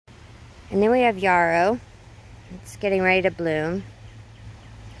And then we have yarrow. It's getting ready to bloom.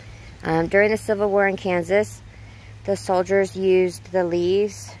 During the Civil War in Kansas, the soldiers used the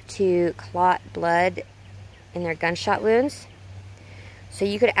leaves to clot blood in their gunshot wounds. So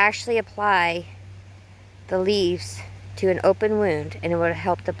you could actually apply the leaves to an open wound and it would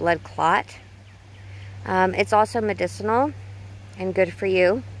help the blood clot. It's also medicinal and good for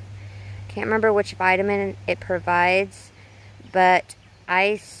you. Can't remember which vitamin it provides, but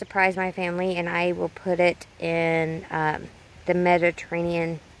I surprised my family and I will put it in the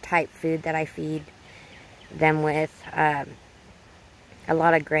Mediterranean type food that I feed them with. A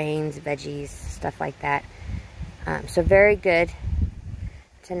lot of grains, veggies, stuff like that. So very good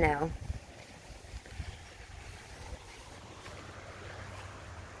to know.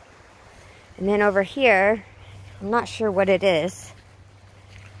 And then over here, I'm not sure what it is,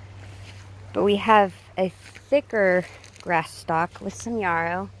 but we have a thicker grass stalk with some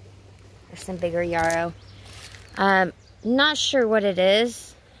yarrow. There's some bigger yarrow. Not sure what it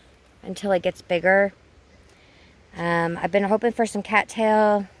is until it gets bigger. I've been hoping for some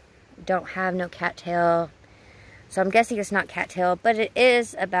cattail. Don't have no cattail. So I'm guessing it's not cattail, but it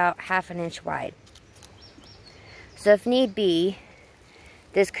is about 1/2 an inch wide. So if need be,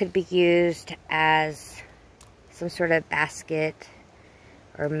 this could be used as some sort of basket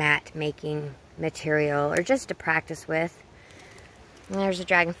or mat making material, or just to practice with. And there's a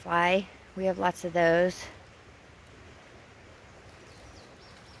dragonfly. We have lots of those.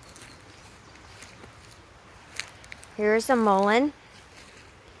 Here's a mullein.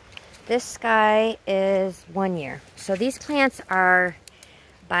 This guy is 1 year. So these plants are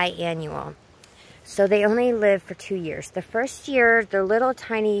biannual. So they only live for 2 years. The first year, they're little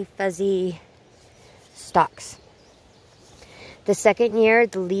tiny fuzzy stalks. The second year,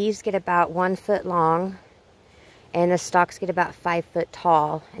 the leaves get about 1 foot long and the stalks get about 5 foot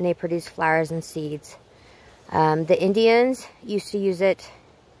tall, and they produce flowers and seeds. The Indians used to use it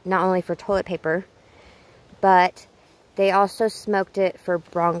not only for toilet paper, but they also smoked it for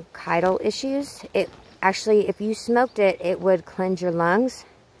bronchial issues. It actually, if you smoked it, it would cleanse your lungs,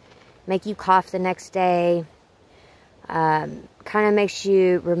 make you cough the next day, kind of makes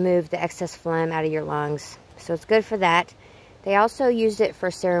you remove the excess phlegm out of your lungs. So it's good for that. They also used it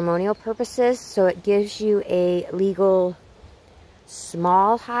for ceremonial purposes, so it gives you a legal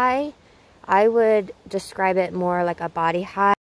small high. I would describe it more like a body high.